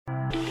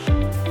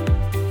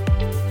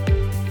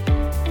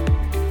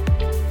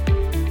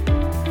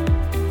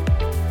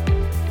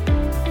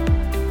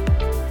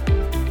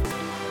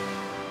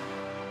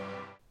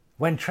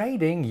When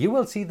trading, you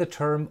will see the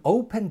term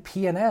open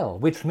P&L,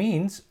 which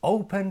means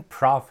open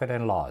profit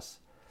and loss.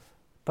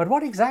 But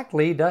what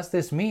exactly does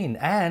this mean,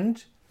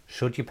 and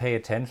should you pay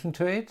attention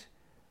to it?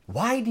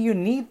 Why do you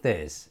need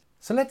this?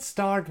 So let's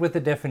start with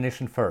the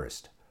definition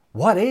first.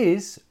 What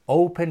is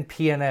open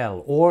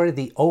P&L, or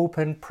the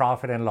open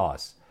profit and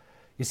loss?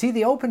 You see,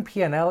 the open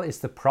P&L is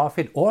the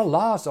profit or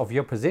loss of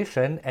your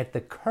position at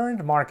the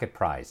current market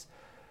price.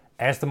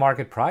 As the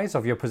market price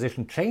of your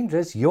position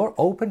changes, your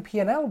open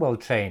P&L will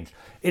change.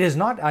 It is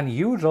not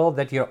unusual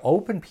that your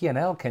open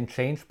P&L can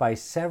change by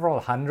several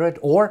hundred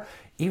or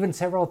even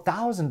several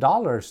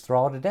 $1,000s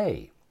throughout a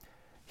day.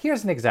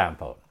 Here's an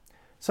example.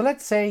 So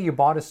let's say you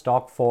bought a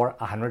stock for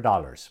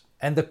 $100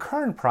 and the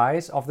current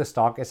price of the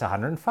stock is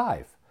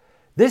 $105.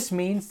 This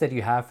means that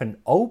you have an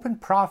open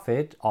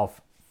profit of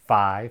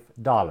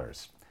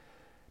 $5.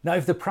 Now,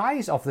 if the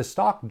price of the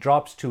stock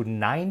drops to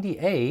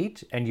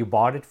 98 and you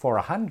bought it for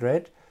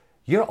 100,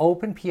 your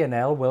open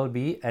P&L will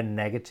be a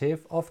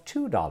negative of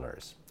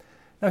 $2.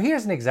 Now,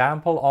 here's an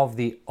example of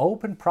the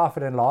open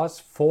profit and loss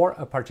for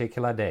a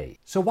particular day.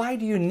 So why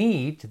do you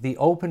need the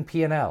open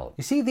P&L?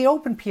 You see, the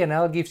open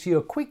P&L gives you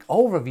a quick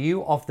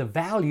overview of the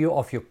value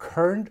of your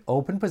current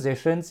open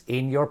positions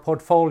in your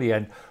portfolio.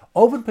 And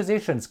open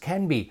positions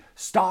can be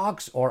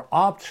stocks or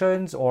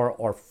options or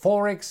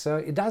Forex.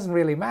 It doesn't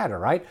really matter,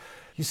 right?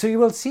 So you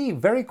will see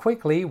very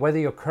quickly whether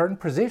your current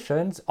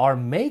positions are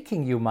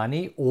making you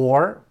money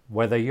or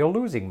whether you're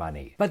losing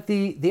money. But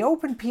the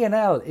open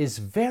P&L is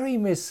very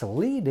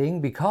misleading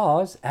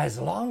because as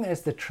long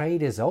as the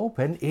trade is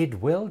open,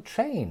 it will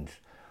change.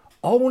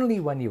 Only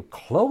when you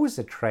close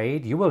a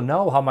trade, you will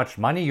know how much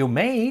money you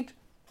made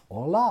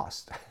or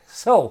lost.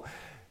 So,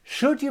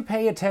 should you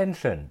pay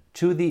attention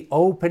to the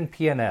open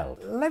P&L?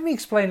 Let me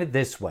explain it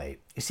this way.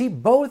 You see,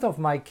 both of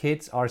my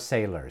kids are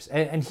sailors,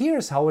 and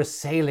here's how a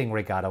sailing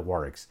regatta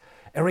works.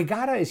 A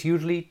regatta is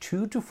usually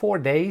 2 to 4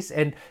 days,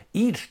 and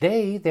each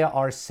day there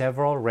are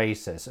several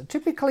races.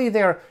 Typically,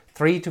 there are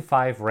 3 to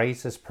 5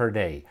 races per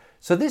day.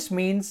 So this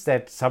means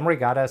that some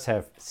regattas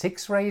have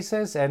 6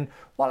 races, and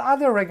while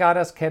other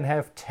regattas can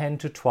have 10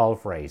 to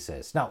 12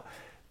 races. Now,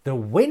 the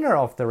winner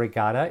of the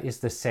regatta is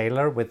the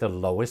sailor with the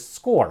lowest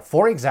score.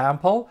 For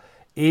example,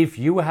 if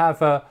you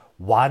have a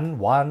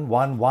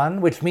 1-1-1-1,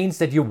 which means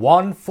that you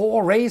won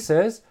 4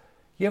 races,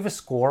 you have a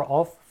score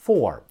of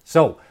 4.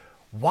 So,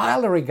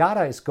 while the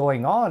regatta is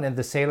going on and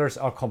the sailors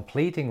are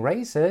completing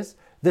races,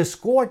 the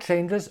score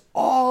changes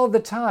all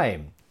the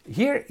time.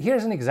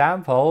 Here's an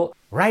example.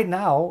 Right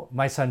now,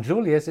 my son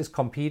Julius is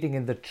competing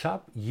in the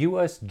Chubb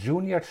US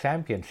Junior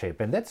Championship,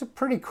 and that's a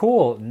pretty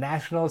cool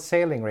national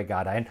sailing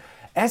regatta. And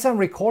as I'm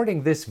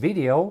recording this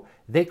video,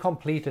 they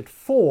completed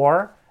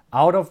 4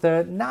 out of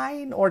the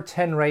 9 or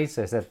 10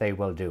 races that they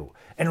will do.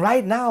 And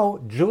right now,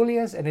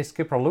 Julius and his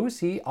skipper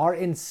Lucy are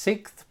in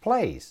 6th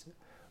place.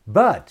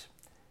 But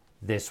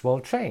this will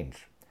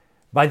change.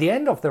 By the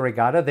end of the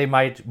regatta, they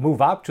might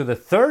move up to the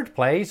 3rd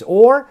place,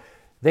 or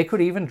they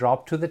could even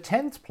drop to the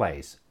 10th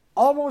place.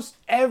 Almost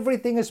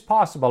everything is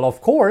possible.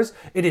 Of course,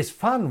 it is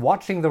fun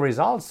watching the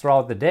results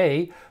throughout the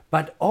day,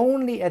 but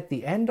only at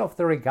the end of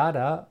the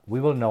regatta we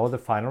will know the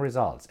final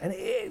results. And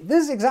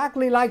this is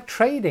exactly like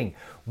trading.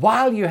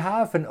 While you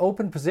have an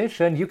open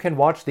position, you can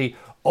watch the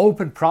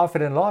open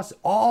profit and loss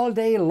all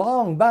day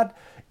long, but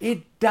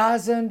it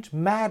doesn't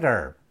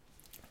matter.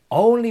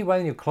 Only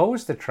when you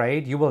close the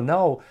trade, you will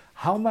know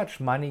how much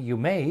money you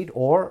made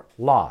or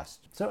lost.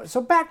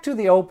 So back to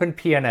the open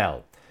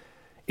P&L.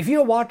 If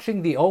you're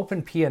watching the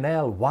open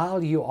P&L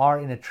while you are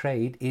in a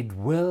trade, it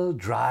will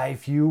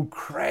drive you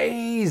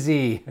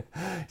crazy.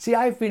 See,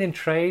 I've been in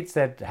trades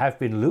that have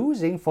been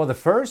losing for the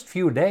first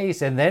few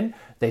days, and then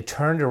they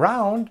turned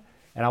around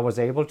and I was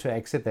able to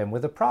exit them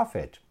with a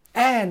profit.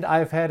 And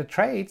I've had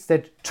trades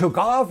that took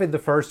off in the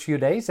first few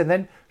days and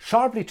then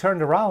sharply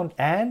turned around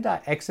and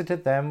I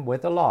exited them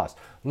with a loss.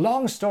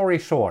 Long story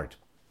short,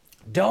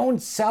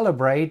 don't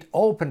celebrate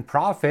open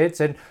profits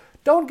and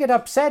don't get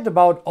upset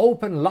about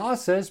open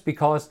losses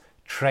because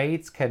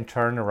trades can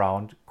turn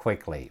around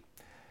quickly.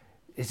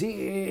 You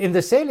see, in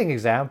the sailing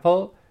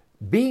example,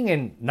 being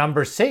in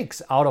number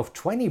 6 out of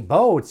 20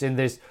 boats in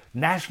this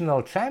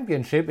national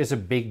championship is a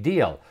big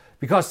deal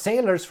because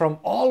sailors from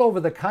all over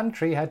the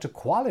country had to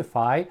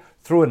qualify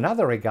through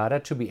another regatta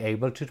to be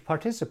able to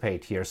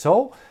participate here.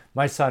 So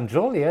my son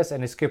Julius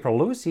and his skipper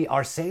Lucy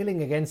are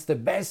sailing against the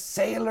best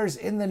sailors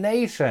in the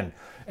nation.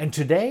 And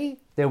today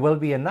there will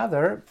be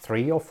another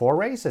 3 or 4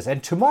 races.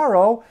 And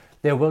tomorrow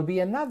there will be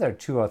another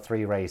 2 or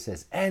 3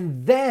 races.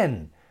 And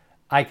then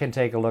I can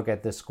take a look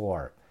at the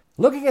score.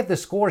 Looking at the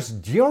scores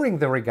during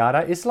the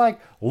regatta is like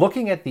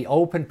looking at the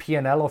open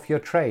P&L of your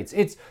trades.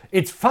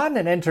 It's fun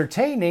and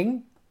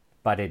entertaining,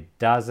 but it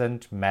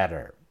doesn't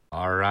matter.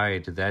 All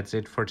right, that's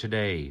it for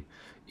today.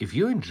 If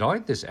you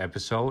enjoyed this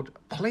episode,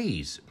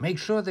 please make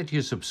sure that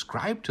you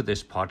subscribe to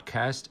this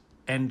podcast.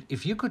 And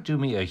if you could do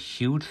me a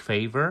huge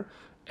favor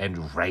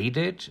and rate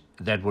it,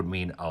 that would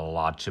mean a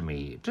lot to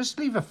me. Just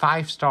leave a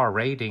 5-star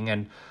rating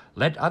and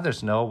let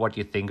others know what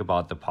you think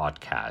about the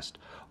podcast.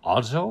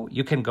 Also,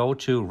 you can go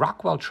to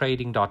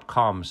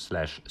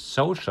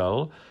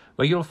rockwelltrading.com/social,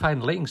 where you'll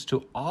find links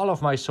to all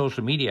of my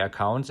social media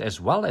accounts, as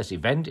well as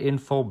event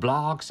info,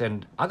 blogs,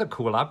 and other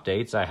cool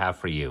updates I have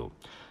for you.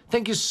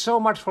 Thank you so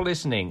much for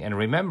listening, and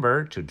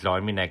remember to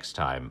join me next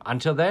time.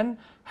 Until then,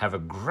 have a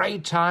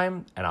great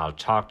time, and I'll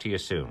talk to you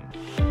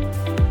soon.